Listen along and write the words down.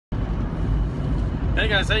Hey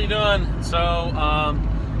guys, how you doing? So,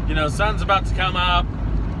 sun's about to come up,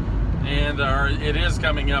 and it is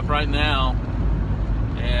coming up right now,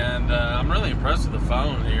 and I'm really impressed with the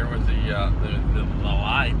phone here with the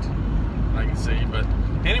light I can see. But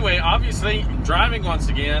anyway, obviously driving once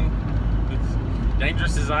again, as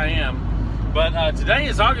dangerous as I am. But today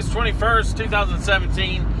is August 21st,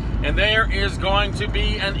 2017, and there is going to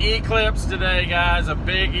be an eclipse today, guys. A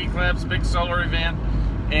big eclipse, big solar event.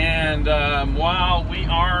 And while we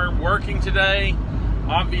are working today,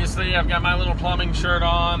 obviously I've got my little plumbing shirt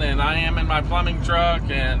on, and I am in my plumbing truck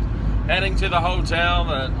and heading to the hotel,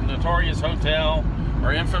 the notorious hotel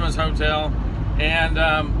or infamous hotel. And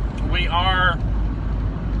we are,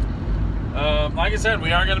 like I said,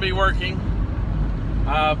 we are going to be working,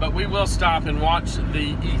 but we will stop and watch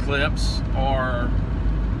the eclipse, or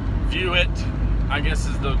view it, I guess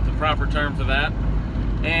is the proper term for that.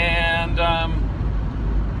 And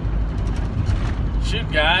shoot,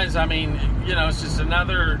 guys, I mean, it's just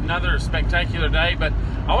another spectacular day. But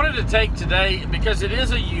I wanted to take today, because it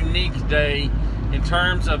is a unique day in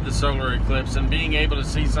terms of the solar eclipse and being able to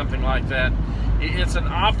see something like that. It's an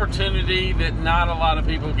opportunity that not a lot of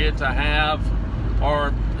people get to have,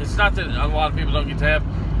 or it's not that a lot of people don't get to have.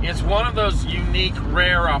 It's one of those unique,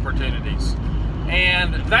 rare opportunities.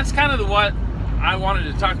 And that's kind of what I wanted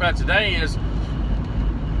to talk about today is,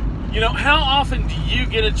 how often do you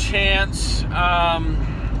get a chance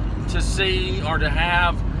to see or to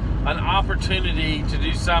have an opportunity to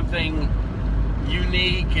do something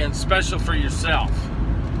unique and special for yourself?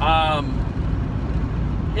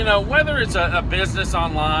 Whether it's a business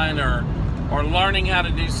online or learning how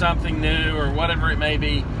to do something new or whatever it may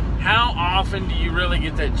be, how often do you really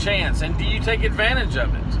get that chance? And do you take advantage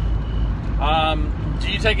of it? Do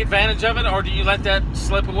you take advantage of it, or do you let that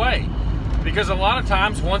slip away? Because a lot of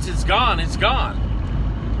times, once it's gone, it's gone.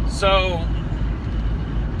 So,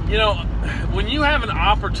 when you have an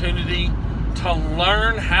opportunity to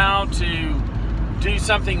learn how to do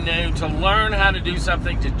something new, to learn how to do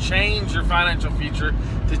something to change your financial future,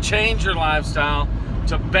 to change your lifestyle,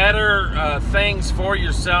 to better things for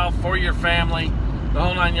yourself, for your family, the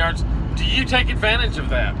whole nine yards, do you take advantage of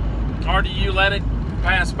that? Or do you let it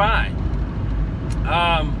pass by?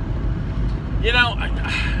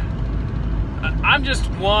 I'm just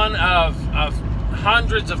one of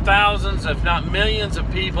hundreds of thousands, if not millions of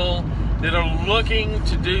people that are looking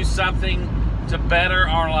to do something to better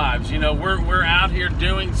our lives. We're out here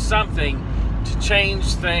doing something to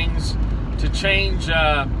change things, to change,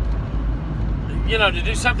 to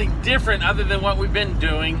do something different other than what we've been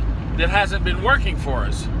doing that hasn't been working for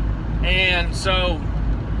us. And so,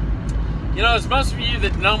 as most of you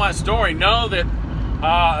that know my story know that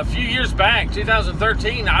a few years back,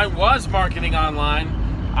 2013, I was marketing online.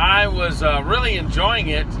 I was really enjoying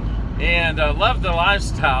it and loved the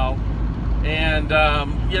lifestyle, and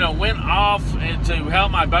went off to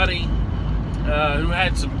help my buddy who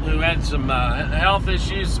had some health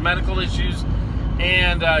issues, medical issues,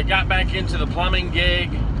 and got back into the plumbing gig.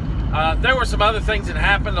 There were some other things that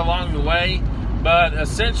happened along the way, but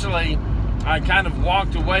essentially I kind of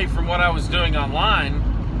walked away from what I was doing online,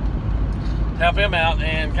 help him out,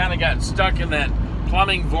 and kind of got stuck in that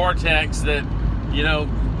plumbing vortex that,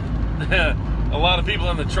 a lot of people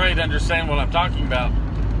in the trade understand what I'm talking about.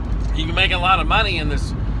 You can make a lot of money in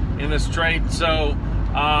this trade. So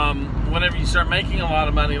whenever you start making a lot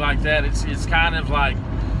of money like that, it's kind of like,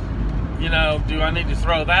 do I need to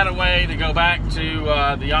throw that away to go back to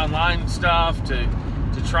the online stuff to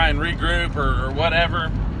try and regroup or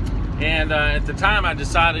whatever? And at the time I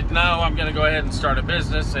decided, no, I'm going to go ahead and start a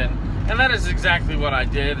business, and that is exactly what I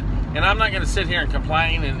did. And I'm not going to sit here and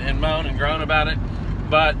complain and moan and groan about it,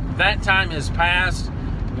 but that time has passed.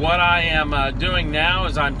 What I am doing now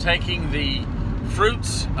is I'm taking the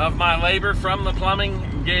fruits of my labor from the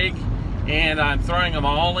plumbing gig, and I'm throwing them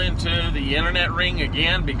all into the internet ring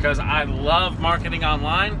again, because I love marketing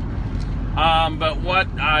online. But what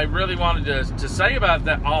I really wanted to say about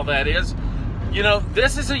all that is,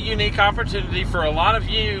 this is a unique opportunity for a lot of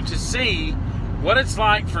you to see what it's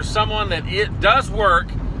like for someone that it does work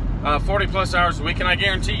 40 plus hours a week. And I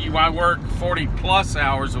guarantee you I work 40 plus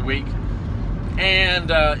hours a week. And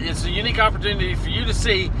it's a unique opportunity for you to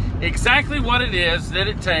see exactly what it is that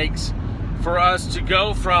it takes for us to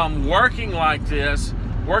go from working like this,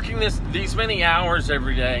 working these many hours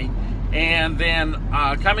every day, and then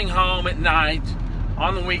coming home at night,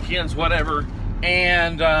 on the weekends, whatever,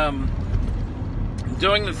 and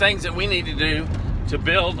doing the things that we need to do to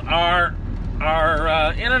build our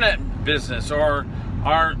internet business, or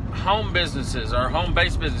our home businesses, our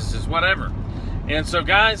home-based businesses, whatever. And so,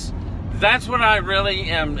 guys, that's what I really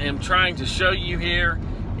am trying to show you here,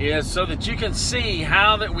 is so that you can see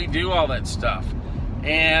how that we do all that stuff.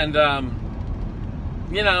 And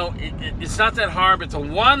you know, it's not that hard, but the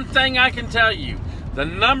one thing I can tell you, the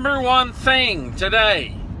number one thing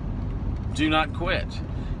today: do not quit.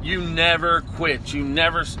 You never quit. You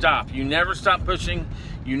never stop. You never stop pushing.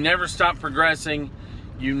 You never stop progressing.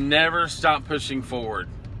 You never stop pushing forward.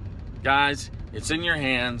 Guys, it's in your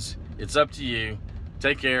hands. It's up to you.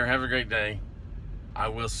 Take care. Have a great day. I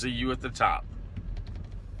will see you at the top.